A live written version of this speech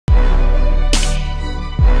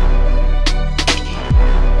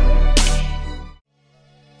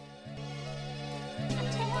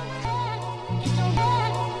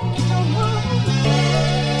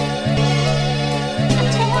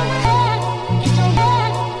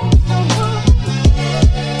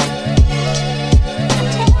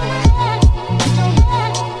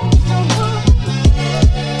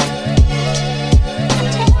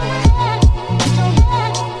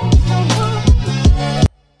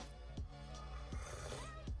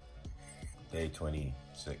day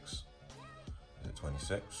 26. Is it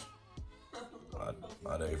 26?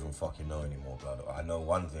 I don't even fucking know anymore, blood. I know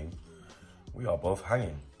one thing. We are both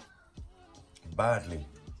hanging. Badly.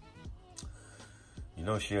 You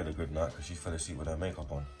know she had a good night because she fell asleep with her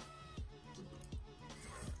makeup on.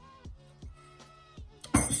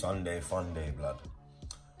 Sunday fun day, blood.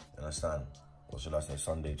 You understand? What should I say?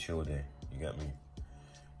 Sunday chill day. You get me?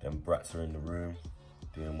 Them brats are in the room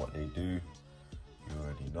doing what they do. You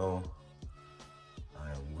already know. I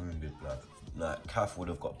am wounded, blood. Like, Kath would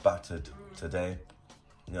have got battered today.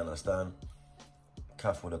 You understand?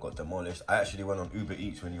 Kath would have got demolished. I actually went on Uber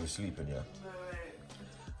Eats when you were sleeping, yeah?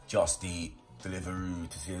 Just Eat, Deliveroo,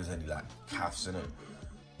 to see if there's any, like, Kaths in it.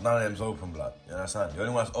 None of them's open, blood. You understand? The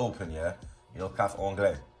only one that's open, yeah? You know Cafe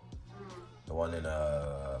Anglais? The one in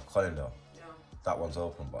Collindale? Yeah. That one's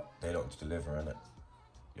open, but they don't deliver, innit?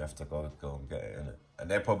 You have to go and get it, innit? And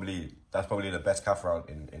that's probably the best cafe around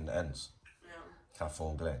in the ends. Yeah. Cafe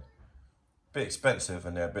Anglais. Bit expensive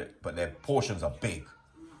and but their portions are big.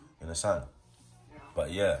 You understand? Yeah.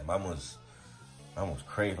 But yeah, man was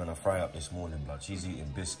craving a fry up this morning, blood. She's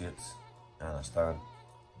eating biscuits. You understand?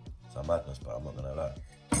 It's a madness, but I'm not gonna lie.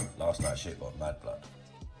 Last night shit got mad, blood.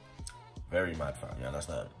 Very mad, fam. You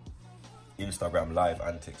understand? Instagram live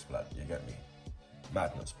antics, blood. You get me?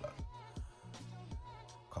 Madness, blood.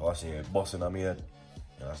 Kawasi here bossing on me head.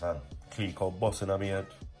 You understand? Clico bossing on me head.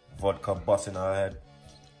 Vodka busting our head.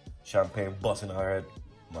 Champagne busting our head.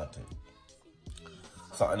 Mad thing.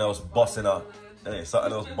 Something else busting our...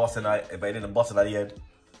 Something else busting our... But it didn't bust in our head.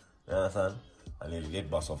 You understand? I nearly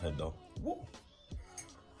did bust off head though. Woo.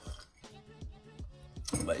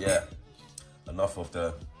 But yeah. Enough of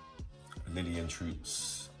the Lily and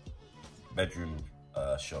Troopz bedroom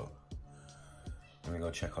show. Let me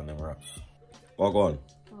go check on them raps. What on?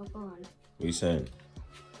 What on? What are you saying?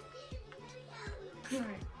 Good.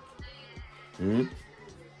 Hmm?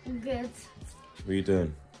 Good. What are you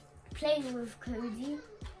doing? Playing with Cody.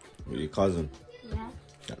 With your cousin? Yeah.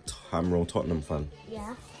 That Hamroll Tottenham fan?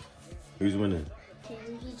 Yeah. Who's winning?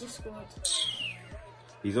 Him, he just scored.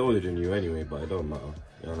 He's older than you anyway, but it don't matter.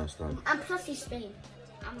 You understand? And plus he's Spain.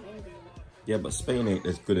 I'm England. Yeah, but Spain ain't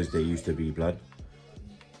as good as they used to be, blood.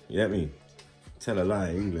 You get me? Tell a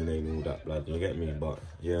lie, England ain't all that, blood. You get me? But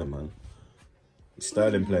yeah, man.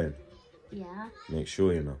 Sterling playing. Yeah. Make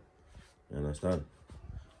sure, you know. You understand?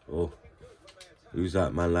 Oh. Who's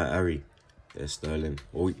that man like Harry? There's Sterling.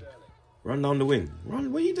 Oh, run down the wing.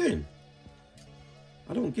 Run, what are you doing?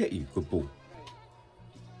 I don't get you, good ball.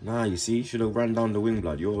 Nah, you see, should have ran down the wing,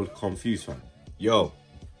 blood. You're all confused, fam. Yo.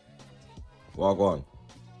 What on?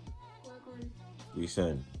 What you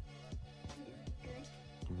saying? Good.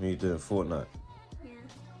 Who you doing? Fortnite? Yeah.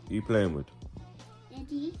 Who you playing with?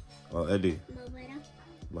 Eddie. Oh, Eddie. My brother.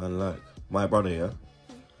 Man, like. My brother, yeah?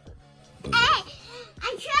 Hey!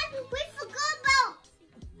 We forgot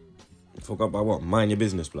about... Forgot about what? Mind your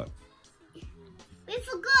business, blood. We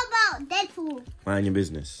forgot about Deadpool. Mind your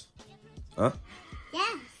business. Huh?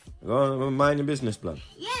 Yes. Go on, mind your business, blood.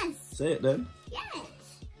 Yes. Say it then. Yes.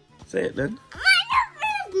 Say it then. Mind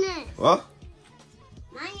your business. What?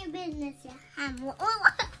 Mind your business, you hammer. Oh.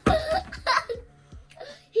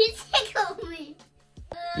 He tickled me.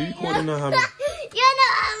 Who you calling a hammer? You're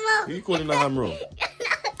not hammer. Who you calling a hammer? Who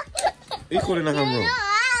you calling a hammer? You're not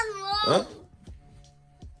hammer. Huh?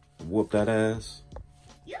 Whoop that ass.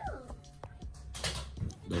 You.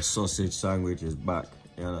 The sausage sandwich is back.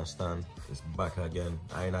 You understand? It's back again.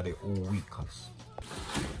 I ain't had it all week, cuz.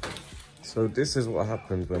 So this is what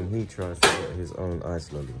happens when he tries to get his own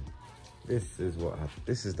ice lolly. This is what happens.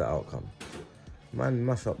 This is the outcome. Man,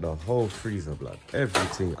 mash up the whole freezer, blood.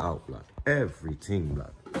 Everything out, blood. Everything,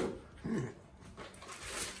 blood.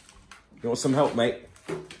 You want some help, mate?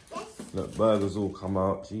 Yes. Look, burgers all come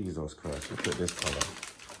out. Jesus Christ, look at this colour.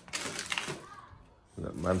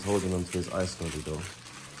 Look, man's holding on to his ice lolly, though.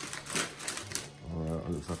 Alright,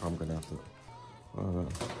 it looks like I'm gonna have to...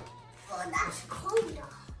 Alright. Oh, that's colder.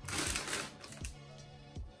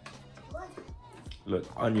 Look,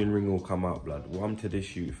 onion ring will come out, blood. One to this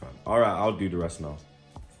shoot, fam. Alright, I'll do the rest now.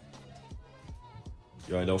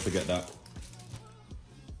 Yeah, don't forget that.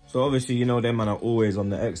 So obviously, you know, them man are always on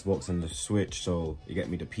the Xbox and the Switch, so you get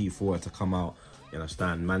me the P4 to come out. You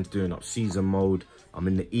understand? Man's doing up season mode. I'm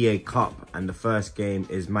in the EA Cup, and the first game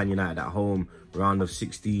is Man United at home, round of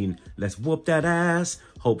 16. Let's whoop that ass.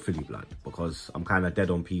 Hopefully, blood, because I'm kind of dead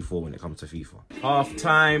on P4 when it comes to FIFA. Half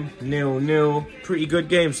time, 0-0. Pretty good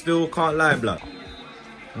game still, can't lie, blood.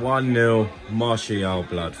 1-0, Martial,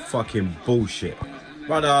 blood. Fucking bullshit.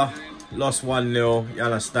 Brother, Lost 1-0, you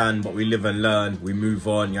understand? But we live and learn. We move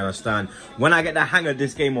on, you understand? When I get the hang of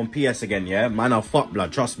this game on PS again, yeah? Man, I'll fuck,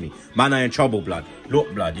 blood. Trust me. Man, I in trouble, blood.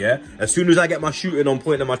 Look, blood, yeah? As soon as I get my shooting on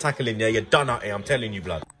point and my tackling, yeah? You're done out here, I'm telling you,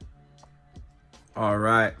 blood.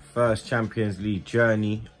 Alright, first Champions League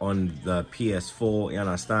journey on the PS4, you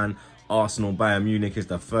understand? Arsenal Bayern Munich is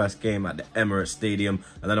the first game at the Emirates Stadium.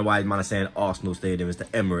 I don't know why man are saying Arsenal Stadium, it's the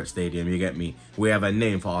Emirates Stadium, you get me? We have a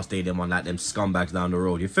name for our stadium, unlike them scumbags down the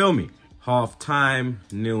road, you feel me? Half time,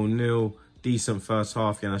 0-0, decent first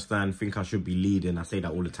half, you understand? Think I should be leading, I say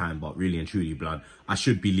that all the time, but really and truly, blood, I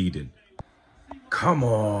should be leading. Come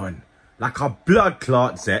on, like a blood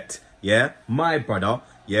clot Zet, yeah? My brother,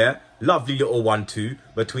 yeah? Lovely little 1-2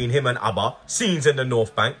 between him and Abba, scenes in the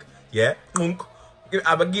North Bank, yeah?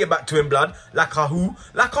 I'ma get back to him, blood. Like a who?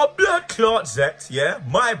 Like a blood clot Zet, yeah?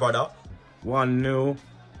 My brother. 1-0,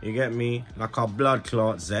 you get me? Like a blood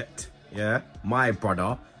clot Zet, yeah? My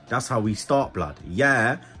brother. That's how we start, blood.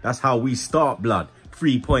 Yeah, that's how we start, blood.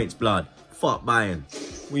 3 points, blood. Fuck Bayern.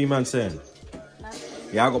 What you man saying?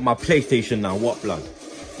 Yeah, I got my PlayStation now, what, blood?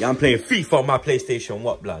 Yeah, I'm playing FIFA on my PlayStation,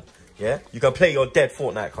 what, blood? Yeah? You can play your dead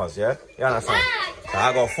Fortnite, cuz, yeah? Yeah, that's fine.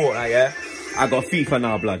 I got Fortnite, yeah? I got FIFA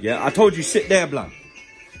now, blood, yeah? I told you, sit there, blood.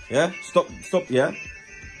 Yeah? Stop, yeah?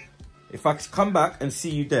 If I come back and see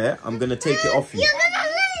you there, I'm going to take it off you.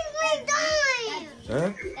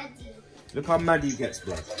 Huh? Look how mad he gets,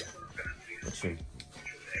 blood. Watch him.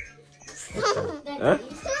 Huh?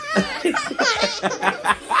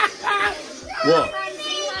 What?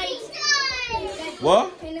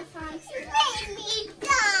 What?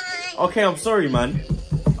 Okay, I'm sorry, man.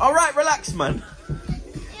 Alright, relax, man.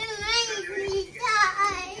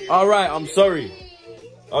 Alright, I'm sorry.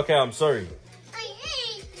 Okay, I'm sorry.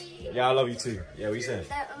 Yeah, I love you too. Yeah, what you saying?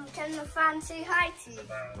 Can the fans say hi to you?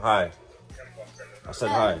 Hi. I said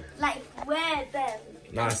hi. Like, where then?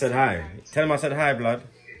 Nah, I said hi. Tell him I said hi, blood.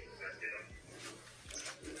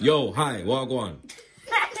 Yo, hi, what go on?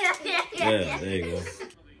 Yeah, there you go.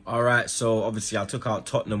 Alright, so obviously I took out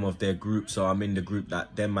Tottenham of their group, so I'm in the group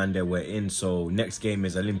that them man they were in. So next game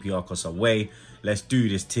is Olympiacos away. Let's do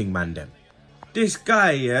this thing, man them. This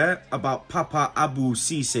guy, yeah, about Papa Abu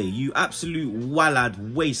Cisse, you absolute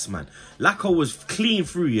wallad waste, man. Lacko was clean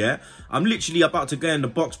through, yeah. I'm literally about to go in the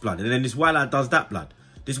box, blood, and then this wallad does that, blood.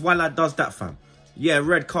 This wallad does that, fam. Yeah,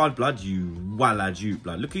 red card, blood, you wallad, you,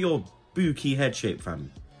 blood. Look at your bookie head shape,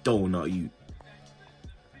 fam. Donut, you.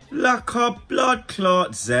 Lacko blood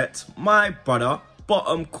clot Zet, my brother,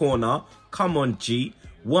 bottom corner. Come on, G.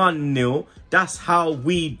 1-0. That's how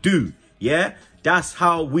we do, yeah. That's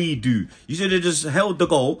how we do. You should have just held the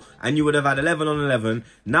goal and you would have had 11 on 11.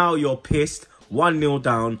 Now you're pissed. 1-0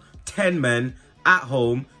 down. 10 men at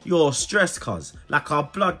home. You're stressed, cuz. Like our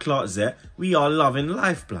blood clot Zet. We are loving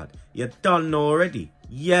life, blood. You done already.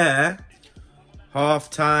 Yeah. Half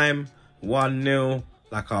time. 1-0.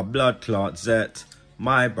 Like our blood clot Zet.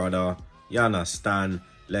 My brother. You understand?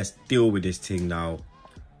 Let's deal with this thing now.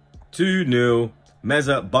 2-0.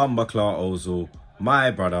 Mesut Bumba Ozil. My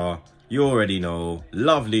brother. You already know.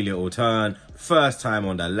 Lovely little turn. First time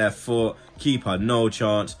on the left foot. Keeper no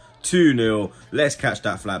chance. 2-0. Let's catch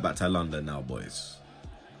that flight back to London now, boys.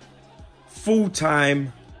 Full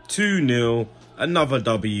time. 2-0. Another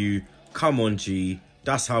W. Come on, G.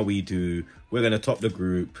 That's how we do. We're going to top the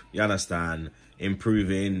group. You understand?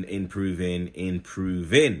 Improving.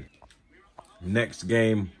 Next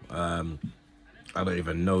game. I don't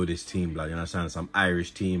even know this team, blood. You understand? Some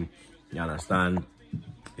Irish team. You understand?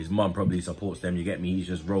 His mum probably supports them, you get me? He's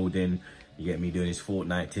just rolled in, you get me, doing his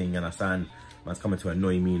Fortnite thing, you understand? Man's coming to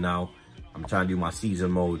annoy me now. I'm trying to do my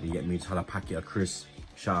season mode, you get me? Trying to packet of Chris.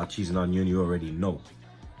 Shout out cheese and onion, you already know.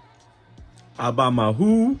 Abama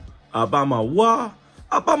who? Abama what?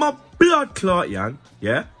 Abama blood clot, yang.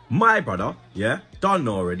 Yeah? My brother, yeah? Done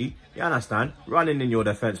already. You understand? Running in your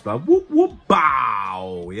defense, blood. Whoop, whoop,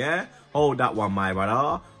 bow. Yeah? Hold that one, my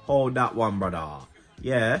brother. Hold that one, brother.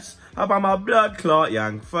 Yes. How about my blood clot,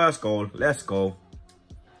 yang? First goal. Let's go.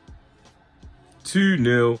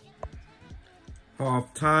 2-0.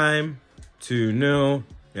 Half time. 2-0.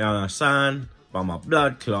 You understand? By my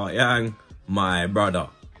blood clot, yang. My brother.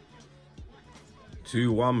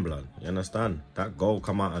 2-1, blood. You understand? That goal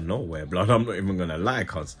come out of nowhere, blood. I'm not even gonna lie,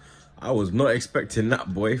 cuz I was not expecting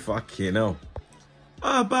that, boy. Fucking hell.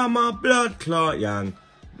 About my blood clot, yang.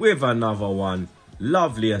 With another one.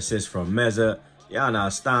 Lovely assist from Mesut. You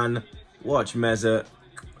understand? Watch Mesut.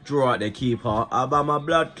 Draw out the keeper. About my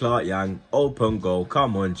blood clot, yang. Open goal.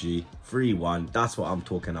 Come on, G. 3-1. That's what I'm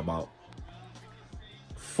talking about.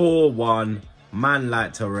 4-1. Man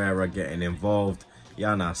like Torreira getting involved. You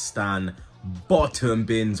understand? bottom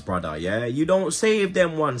bins, brother, yeah? You don't save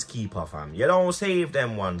them ones, keeper, fam. You don't save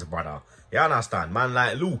them ones, brother. You understand? Man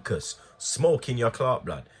like Lucas, smoking your clock,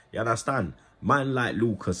 blood. You understand? Man like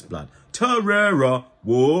Lucas, blood. Terrera,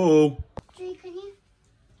 whoa. Jay, can you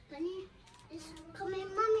just come in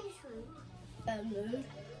Mummy's room? No.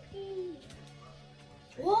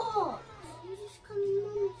 What? You just come in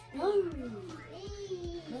Mummy's room. No.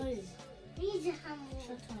 Please. No. Please, you humble.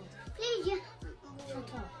 Shut up. Please, you humble.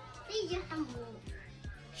 Shut up. Please, you humble.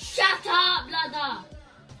 Shut up, brother.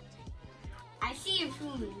 I see you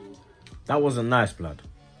filming me. That wasn't nice, blood.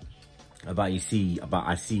 I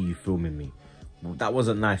see you filming me. That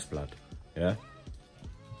wasn't nice, blood. Yeah?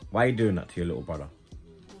 Why are you doing that to your little brother?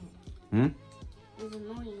 Hmm? It's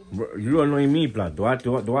annoying. You annoying me, blood. Do I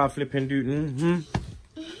flipping do?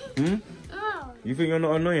 Oh. You think you're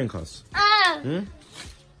not annoying, cuz? Oh.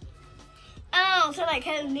 Oh, so like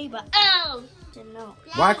telling me, but oh. No.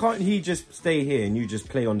 Why can't he just stay here and you just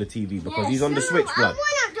play on the TV? Because he's on the Switch, blood. I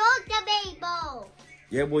want to talk to people.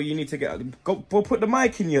 Yeah, well, you need to go put the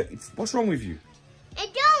mic in your... What's wrong with you?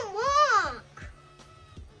 It don't work.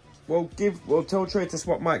 Well, tell Trey to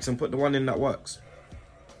swap mics and put the one in that works.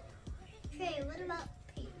 Trey, what about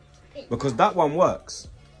Pete? Because that one works.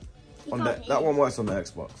 That one works on the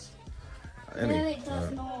Xbox. No, it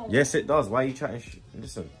does not. Yes, it does. Why are you chatting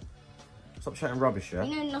Listen. Stop chatting rubbish, yeah?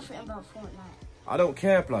 You know nothing about Fortnite. I don't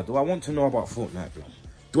care, blood. Do I want to know about Fortnite, blood?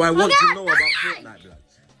 Do I want to know about Fortnite, blood?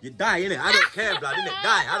 You die, innit? I don't care, blood, innit?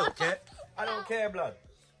 Die, I don't care. I don't care, blood.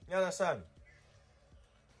 You understand?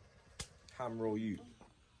 Ham roll you.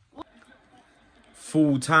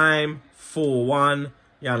 Full time, 4-1.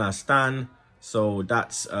 You understand? So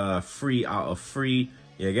that's 3 out of 3.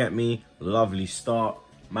 You get me? Lovely start.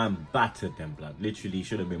 Man battered them, blood. Literally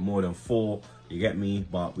should have been more than 4. You get me?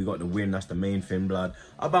 But we got the win. That's the main thing, blood.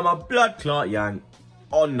 About my blood clot, yang,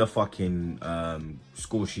 on the fucking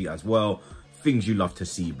score sheet as well. Things you love to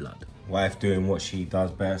see, blood. Wife doing what she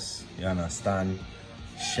does best. You understand?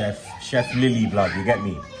 Chef Lily, blood. You get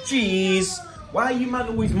me? Jeez. Why are you man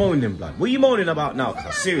always moaning, blood? What are you moaning about now,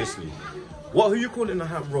 cuz? Seriously. What are you calling a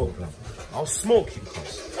ham roll, blood? I'll smoke you,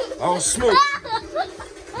 cuz. I'll smoke you.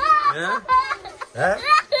 Yeah? Huh?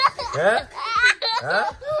 Yeah?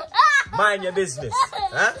 Huh? Mind your business.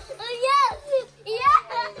 Huh? Yes. Yes.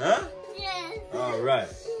 Huh? Yes. All right.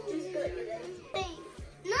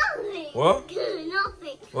 Nothing. What?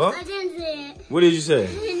 Nothing. What? I didn't say it. What did you say?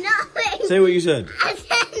 Nothing. Say what you said. I said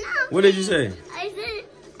nothing. What did you say? I said.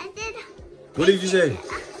 What did you say?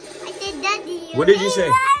 I said, Daddy. What did you say?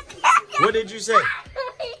 What did you say?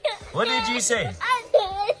 What did you say?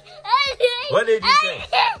 What did you say?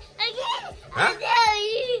 Huh?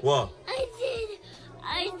 What? I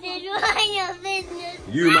said, mind your business.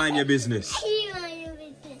 You mind your business. You mind your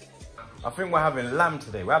business. I think we're having lamb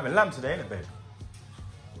today. We're having lamb today, ain't it, babe?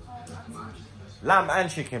 Lamb and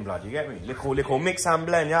chicken, blood, you get me? Little mix and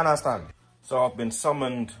blend, you understand? So I've been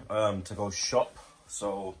summoned to go shop.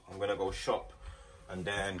 So I'm gonna go shop and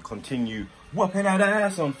then continue whooping that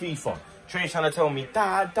ass on FIFA. Trey's trying to tell me,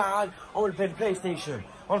 Dad, I want to play the PlayStation.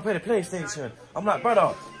 I want to play the PlayStation. I'm like,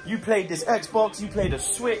 brother, you played this Xbox, you played the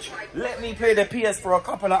Switch. Let me play the PS for a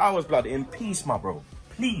couple of hours, blood, in peace, my bro.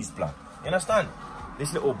 Please, blood. You understand?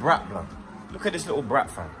 This little brat, blood. Look at this little brat,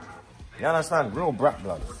 fam. You understand? Real brat,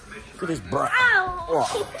 blood. Look at this brat.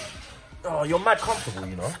 Oh, you're mad comfortable,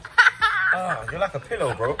 you know? Oh, you're like a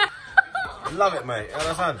pillow, bro. Love it, mate. You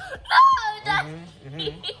understand? No,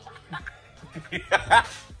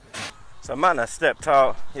 So, man, I stepped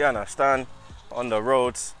out. You understand? On the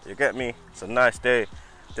roads. You get me? It's a nice day.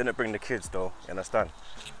 Didn't bring the kids, though. You understand?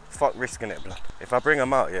 Fuck risking it, blood. If I bring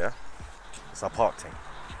them out, yeah, it's a park thing.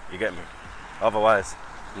 You get me? Otherwise,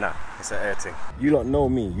 nah, it's an air thing. You don't know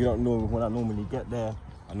me. You don't know when I normally get there.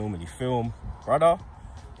 I normally film. Brother,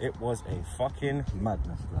 it was a fucking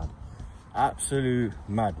madness, blood. Absolute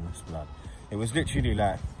madness, blood. It was literally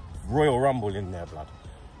like Royal Rumble in there, blood.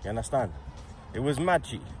 You understand? It was mad,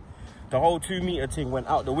 G. The whole 2 meter thing went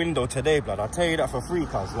out the window today, blood. I'll tell you that for free,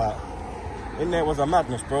 cuz. Like, in there was a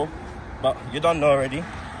madness, bro. But you don't know already.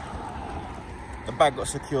 The bag got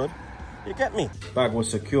secured. You get me? Bag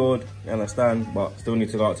was secured, you understand? But still need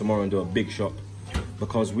to go out tomorrow and do a big shop.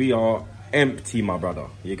 Because we are empty, my brother.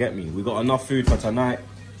 You get me? We got enough food for tonight.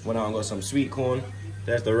 Went out and got some sweet corn.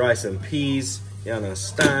 There's the rice and peas. You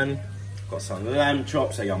understand? Got some lamb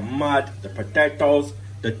chops, so you're mad. The potatoes,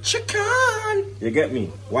 the chicken. You get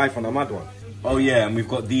me? Wife on a mad one. Oh yeah, and we've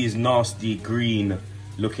got these nasty green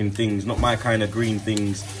looking things. Not my kind of green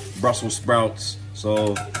things. Brussels sprouts.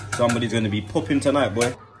 So somebody's gonna be popping tonight,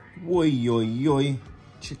 boy. Oi, oi, oi.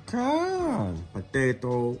 Chicken.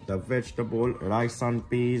 Potato, the vegetable, rice and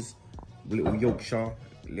peas. little Yorkshire,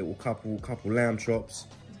 little couple lamb chops.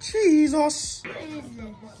 Jesus! What is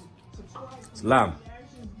this? It's lamb.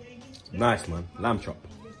 Nice, man. Lamb chop.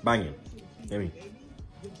 Banging. Hear me?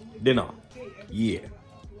 Dinner. Yeah.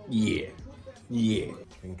 Yeah. Yeah.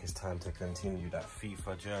 I think it's time to continue that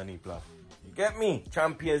FIFA journey, blood. You get me?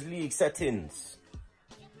 Champions League settings.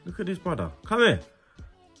 Look at this brother. Come here.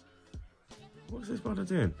 What's this brother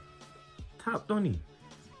doing? Tap Donny.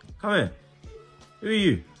 Come here. Who are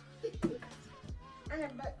you? And a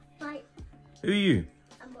box fight. Who are you?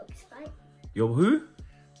 A box fight. You're who?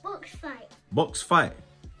 Box fight. Box fight.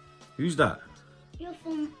 Who's that? You're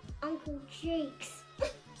from Uncle Jake's.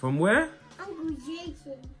 From where? Uncle Jake's.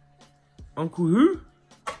 Uncle who?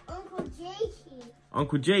 Uncle Jake's.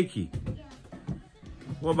 Uncle Jakey. Yeah.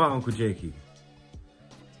 What about Uncle Jakey?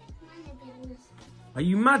 Mind your business. Are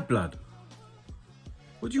you mad, blood?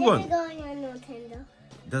 What do you They're want? going on Nintendo.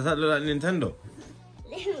 Does that look like Nintendo?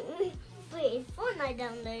 Wait, is Fortnite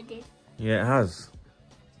downloaded? Yeah, it has.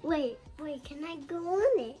 Wait, can I go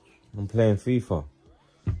on it? I'm playing FIFA.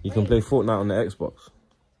 You can play Fortnite on the Xbox.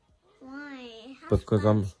 Why? Have Because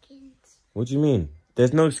fun skins. What do you mean?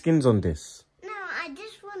 There's no skins on this. No, I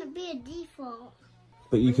just want to be a default.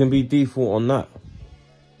 But you can be default on that.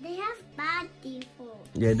 They have bad default.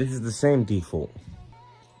 Yeah, this is the same default.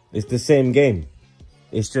 It's the same game.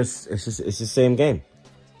 It's the same game.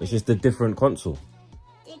 It's just a different console.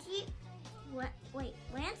 Did you... Wait,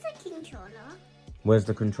 where's the controller? Where's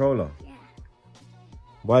the controller? Yeah.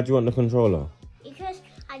 Why do you want the controller? Because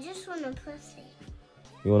I just want to press it.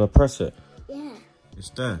 You want to press it? Yeah. It's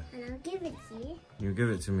there. And I'll give it to you. You give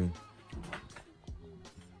it to me.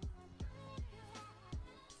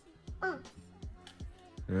 Oh.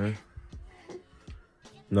 Yeah.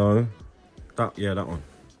 No. That one.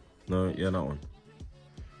 No, yeah, that one.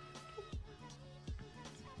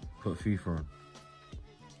 Put FIFA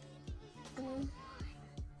on.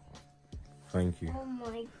 Thank you. Oh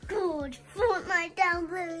my god, Fortnite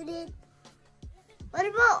downloaded. What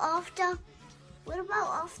about after?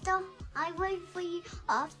 I wait for you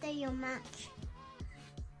after your match.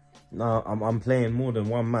 No, I'm playing more than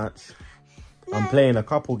one match. No. I'm playing a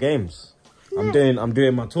couple games. No. I'm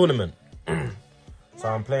doing my tournament. So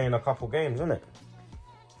I'm playing a couple games, isn't it?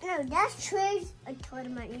 No, that's Trey's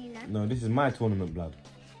tournament, you know. No, this is my tournament, blood.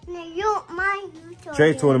 No, you're my tournament.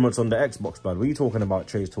 Trey's tournament's on the Xbox, blood. What are you talking about,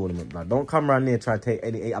 Trey's tournament, blood? Don't come around here try to take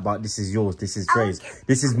any about this is yours, this is Trey's.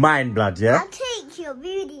 This is mine, blood, yeah? I'll take your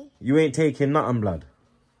beauty. You ain't taking nothing, blood.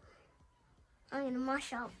 I'm gonna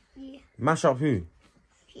mash up you. Mash up who?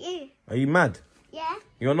 You. Are you mad? Yeah?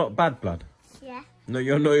 You're not bad, blood. Yeah. No,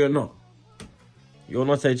 you're not. You're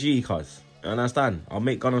not a G, cuz. You understand? I'll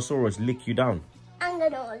make Gunnosaurus lick you down. I'm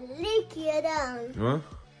gonna lick you down. Huh?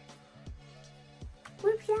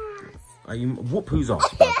 Whoop your ass. Are you whoop who's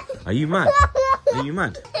off? Blood? Are you mad? Are you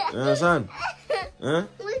mad? You understand? Huh?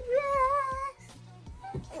 Whoop your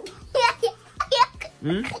ass.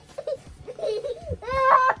 Hmm?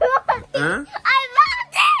 Huh? I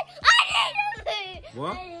found it! I need a poo!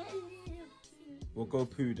 What? I need a poo. Well, go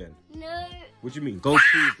poo then. No. What do you mean? Go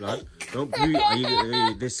poo, blood. Don't poo. Are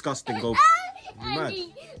you disgusting? Go. You mad?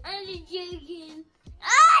 I'm joking. Ah,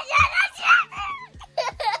 you're not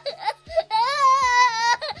joking!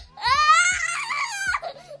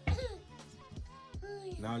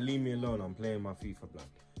 Now leave me alone. I'm playing my FIFA, blood.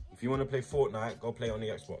 If you want to play Fortnite, go play on the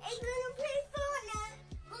Xbox. I'm gonna play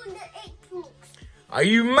Fortnite on the Xbox. Are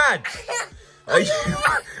you mad? Are you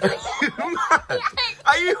mad?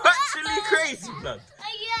 Are you actually crazy, blood?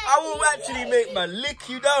 I will actually make man lick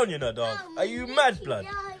you down, you know, dog. Are you mad, blood?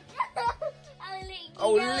 I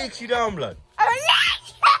will lick you down, blood. I'll lick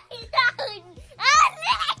you down. I'll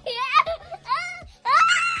lick you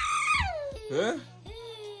Huh?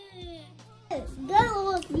 Go,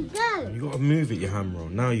 Wolfie, go. You gotta move it, your hammer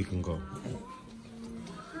on. Now you can go.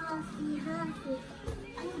 Huffy, Huffy,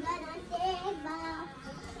 I'm gonna save her.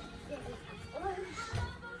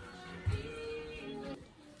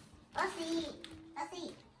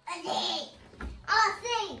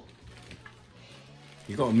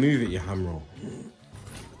 You gotta move it, your hammer on.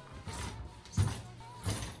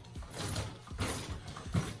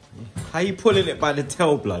 How you pulling it by the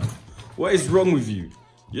tail, blood? What is wrong with you?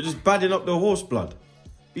 You're just badding up the horse, blood.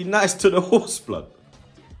 Be nice to the horse, blood.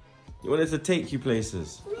 You want it to take you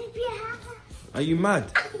places. Are you mad?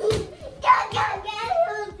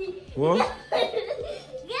 What?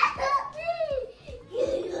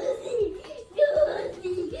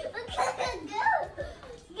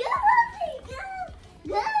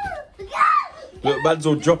 Look, man's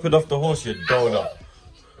all dropping off the horse, you donut.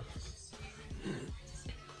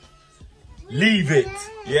 Leave it,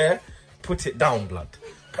 yeah? Put it down, blood.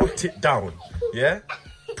 Put it down. Yeah?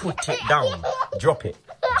 Put it down. Drop it.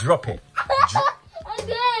 Drop it.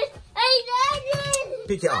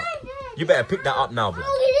 Pick it up. You better pick that up now, blood.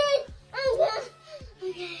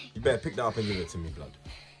 You better pick that up and give it to me, blood.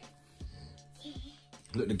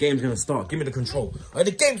 Look, the game's gonna start. Give me the control. Right,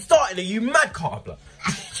 the game's starting. Are you mad, Carter, blood?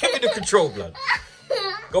 Give me the control, blood.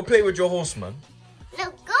 Go play with your horse, man. No,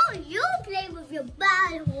 go. You play with your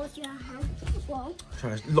bad horse, your hand.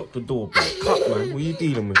 Try to lock the door, blood. Cut, man. What are you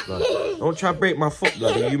dealing with, blood? Don't try to break my foot,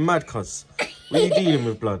 blood. Are you mad, cuz? What are you dealing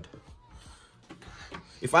with, blood?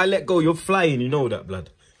 If I let go, you're flying. You know that, blood.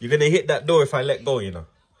 You're gonna hit that door if I let go, you know.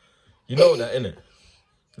 You know that, innit?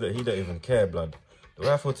 Look, he don't even care, blood. The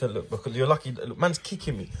rifle to look, because you're lucky. Look, man's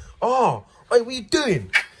kicking me. Oh, wait, what are you doing?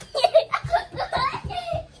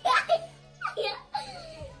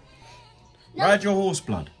 Ride your horse,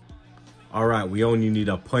 blood. All right, we only need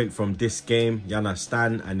a point from this game, you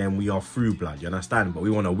understand? And then we are through, blood, you understand? But we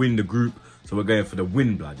want to win the group, so we're going for the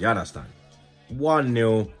win, blood, you understand?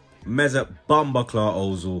 1-0, Mezet Bumbleclaw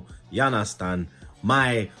Ozil, you understand?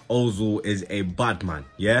 My Ozil is a bad man,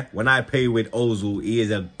 yeah? When I play with Ozil, he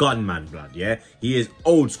is a gunman, blood, yeah? He is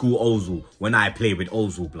old school Ozil when I play with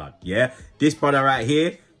Ozil, blood, yeah? This brother right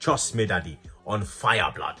here, trust me, daddy, on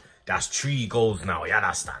fire, blood. That's 3 goals now, you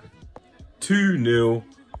understand? 2-0,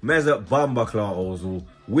 Mezet Bumbleclaw Ozil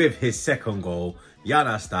with his second goal, you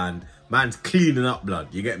understand? Man's cleaning up,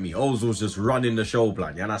 blood, you get me? Ozil's just running the show,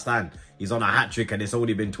 blood, you understand? He's on a hat-trick and it's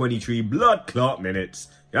only been 23 blood clot minutes,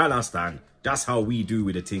 you understand? That's how we do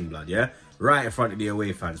with the team, blood, yeah? Right in front of the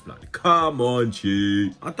away fans, blood. Come on, Chi.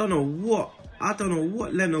 I don't know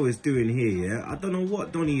what Leno is doing here, yeah? I don't know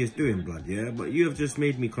what Donny is doing, blood, yeah? But you have just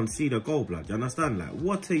made me concede a goal, blood. You understand? Like,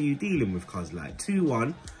 what are you dealing with, cuz? Like,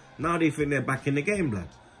 2-1. Now they think they're back in the game, blood.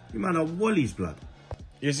 You man are wallies, blood.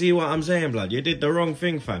 You see what I'm saying, blood? You did the wrong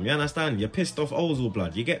thing, fam. You understand? You pissed off Ozil,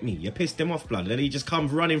 blood. You get me? You pissed him off, blood. Then he just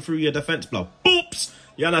comes running through your defence, blood. Boops!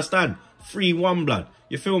 You understand? 3-1, blood.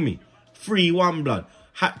 You feel me? 3-1, blood.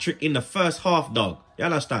 Hat-trick in the first half, dog. You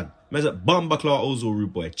understand? Mezet Bumbleclaw Ozil,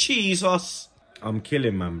 rude boy. Jesus! I'm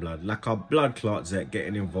killing, man, blood. Like a blood clot Zet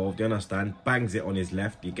getting involved. You understand? Bangs it on his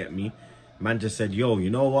left. You get me? Man just said, yo,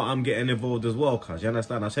 you know what? I'm getting involved as well, cuz. You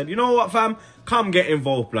understand? I said, you know what, fam? Come get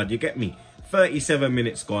involved, blood. You get me? 37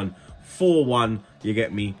 minutes gone. 4-1. You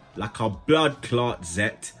get me? Like a blood clot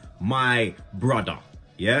Zet. My brother.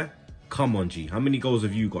 Yeah? Come on, G. How many goals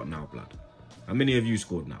have you got now, blood? How many have you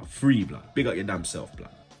scored now? 3, blood. Big up your damn self,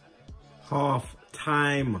 blood. Half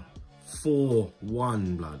time.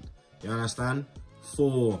 4-1, blood. You understand?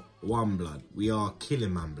 4-1, blood. We are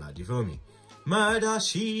killing, man, blood. You feel me? Murder,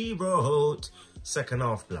 she wrote. Second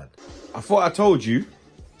half, blood. I thought I told you.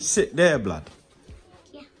 Sit there, blood.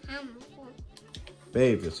 Yeah,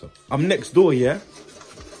 Behave yourself. I'm next door, yeah?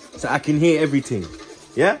 So I can hear everything.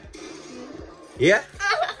 Yeah? Yeah?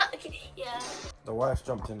 yeah. The wife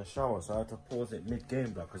jumped in the shower, so I had to pause it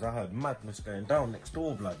mid-game, blood, because I heard madness going down next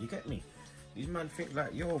door, blood. You get me? These men think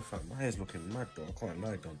like, yo, fam, my hair's looking mad, though. I can't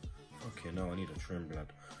lie, Don. Okay, no, I need a trim, blood.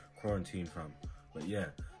 Quarantine, fam. But yeah,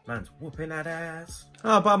 man's whooping that ass.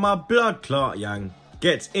 How about my blood clot, yang?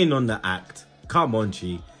 Gets in on the act. Come on,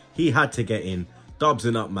 Chi. He had to get in.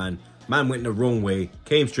 Dobsing up, man. Man went the wrong way.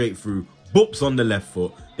 Came straight through. Boops on the left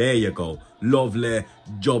foot. There you go. Lovely,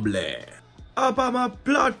 jobly. How about my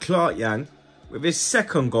blood clot, yang? With his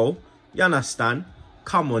second goal. You understand?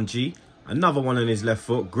 Come on, G. Another one on his left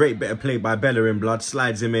foot. Great bit of play by Bellerin, blood.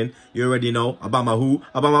 Slides him in. You already know. About my who?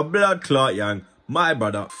 About my blood clot, yang. My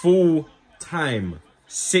brother. Full time.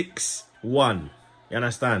 6-1. You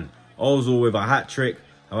understand? Ozil with a hat-trick.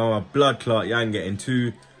 About my blood clot, yang getting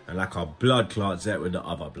 2. And like a blood clot Zet with the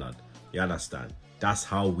other, blood. You understand? That's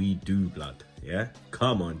how we do, blood. Yeah?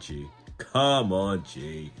 Come on, G. Come on,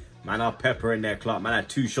 G. Man, I'll pepper in there, clot. Man, I had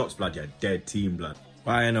 2 shots, blood. You're dead team, blood.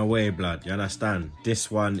 Buying away, blood. You understand?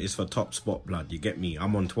 This one is for top spot, blood. You get me?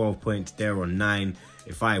 I'm on 12 points. They're on 9.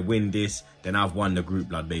 If I win this, then I've won the group,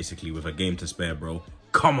 blood, basically, with a game to spare, bro.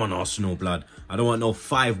 Come on, Arsenal, blood. I don't want no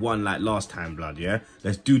 5-1 like last time, blood, yeah?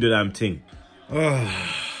 Let's do the damn thing.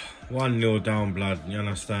 1-0 down, blood. You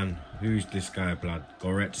understand? Who's this guy, blood?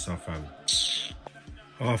 Goretzka, fam.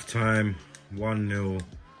 Half time, 1-0.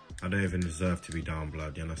 I don't even deserve to be down,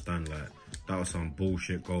 blood. You understand? Like, that was some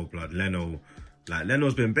bullshit goal, blood. Leno, like,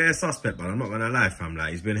 Leno's been bare suspect, but I'm not gonna lie, fam.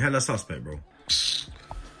 Like, he's been hella suspect, bro.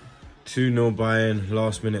 2-0 Bayern,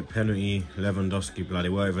 last minute penalty, Lewandowski, blood. It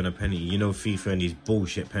wasn't even a penalty. You know FIFA and these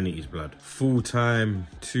bullshit penalties, blood. Full time,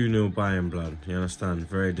 2-0 Bayern, blood. You understand?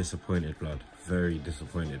 Very disappointed, blood. very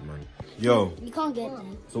disappointed, man. Yo. You can't get that.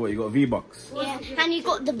 So what, you got V-Bucks? Yeah, and you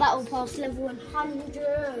got the battle pass level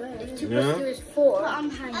 100. Yeah. Is 4. I'm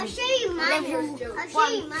hanging. I'll show you mine. Level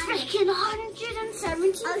freaking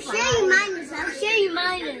 175. I'll show you minus. I'll show you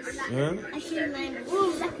minus. Yeah? I'll show you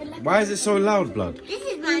minus. Why is it so loud, blood? This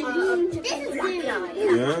is minus. This is minus.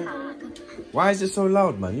 Yeah? Why is it so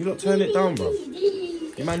loud, man? You lot turn it down, bro.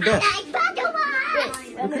 You man deaf.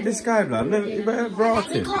 Look at this guy, blood. You better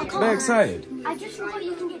brought it. They're excited. I just forgot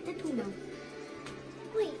you can get Deadpool now.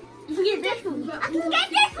 Wait. You can get Deadpool. I can get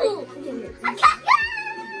Deadpool. I can't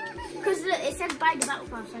get. Because look, it said buy the battle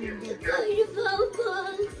pass and you did. Go to the battle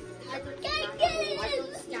pass. I can't get it.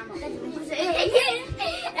 I'm gonna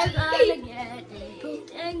get Deadpool.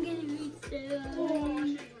 I'm gonna reach the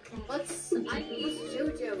What's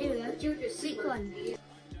Jojo? Jojo, sweet one.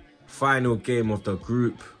 Final game of the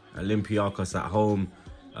group. Olympiacos at home.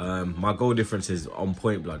 My goal difference is on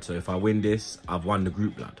point, blood. So if I win this, I've won the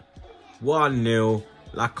group, blood. 1-0.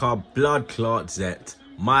 Like a blood clot Zet.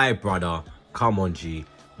 My brother. Come on, G.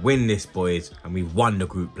 Win this, boys. And we've won the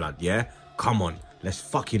group, blood, yeah? Come on. Let's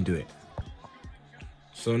fucking do it.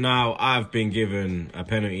 So now I've been given a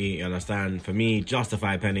penalty, you understand? For me,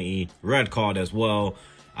 justified penalty. Red card as well.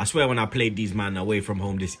 I swear when I played these man away from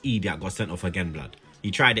home, this idiot got sent off again, blood. He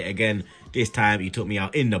tried it again. This time, he took me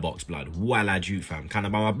out in the box, blood. Walla juke, fam. Can I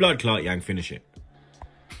buy my blood clot, yang finish it?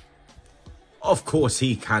 Of course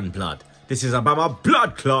he can, blood. This is about my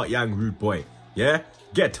blood clot, young rude boy. Yeah?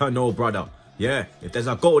 Get to know, brother. Yeah? If there's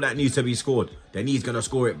a goal that needs to be scored, then he's going to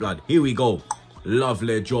score it, blood. Here we go.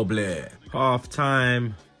 Lovely jobly. Half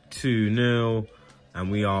time, 2-0. And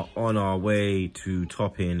we are on our way to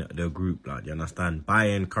topping the group, blood. You understand?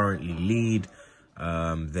 Bayern currently lead.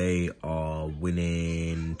 They are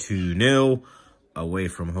winning 2-0 away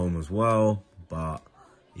from home as well. But,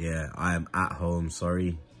 yeah, I am at home,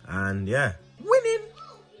 sorry. And, yeah, winning.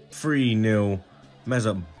 3-0.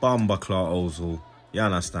 Meza Bumbaclaw Ozil. You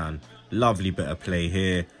understand? Lovely bit of play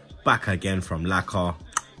here. Back again from Laka.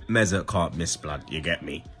 Meza can't miss, blood. You get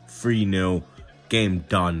me? 3-0. Game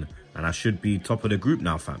done. And I should be top of the group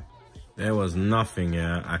now, fam. There was nothing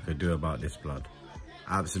I could do about this, blood.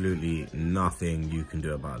 Absolutely nothing you can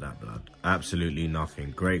do about that, blood. Absolutely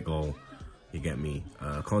nothing. Great goal. You get me?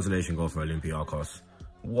 Consolation goal for Olympiacos.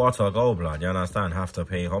 What a goal, blood. You understand? Have to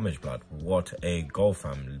pay homage, blood. What a goal,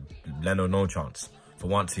 fam. Leno, no chance. For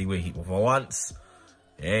once, it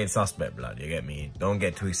ain't suspect, blood. You get me? Don't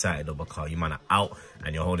get too excited though, because you man are out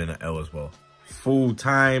and you're holding an L as well. Full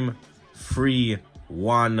time,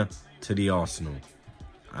 3-1 to the Arsenal.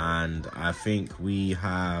 And I think we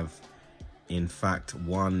have, in fact,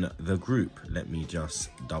 won the group. Let me just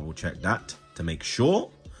double check that to make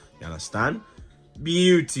sure. You understand?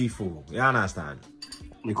 Beautiful. You understand?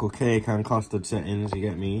 Little cake and custard settings, you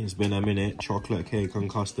get me? It's been a minute. Chocolate cake and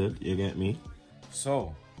custard, you get me?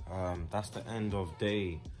 So, that's the end of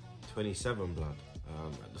day 27, blood.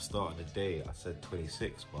 At the start of the day, I said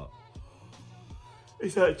 26, but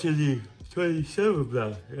it's actually 27,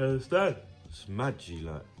 blood. You understand? It's mad, G,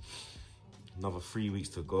 like. Another 3 weeks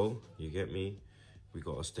to go, you get me? We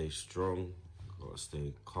gotta stay strong, gotta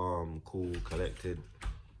stay calm, cool, collected.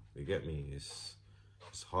 You get me? It's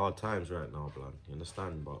hard times right now, blood. You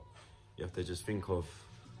understand? But you have to just think of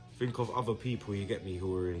other people, you get me,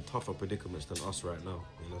 who are in tougher predicaments than us right now.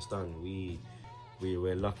 You understand?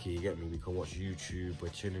 We're lucky, you get me? We can watch YouTube, we're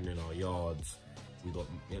chilling in our yards. We got,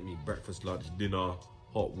 you get me, breakfast, lunch, dinner,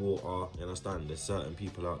 hot water. You understand? There's certain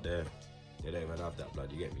people out there, they don't even have that,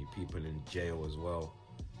 blood. You get me? People in jail as well.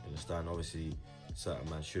 You understand? Obviously, certain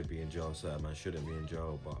man should be in jail, certain man shouldn't be in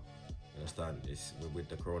jail, but you understand? It's with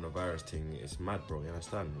the coronavirus thing, it's mad, bro. You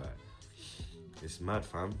understand? Like, it's mad,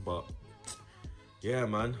 fam. But yeah,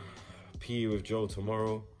 man. PE with Joe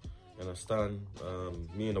tomorrow. You understand?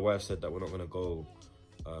 Me and the wife said that we're not gonna go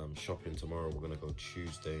shopping tomorrow. We're gonna go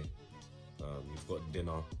Tuesday. We've got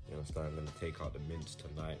dinner. You understand? I'm gonna take out the mince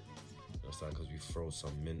tonight. You understand? Because we froze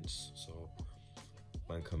some mince, so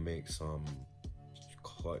man can make some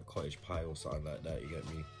cottage pie or something like that. You get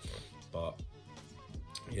me? But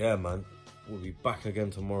yeah, man, we'll be back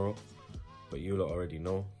again tomorrow. But you lot already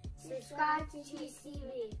know. Subscribe to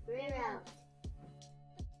TroopzTV. We're out.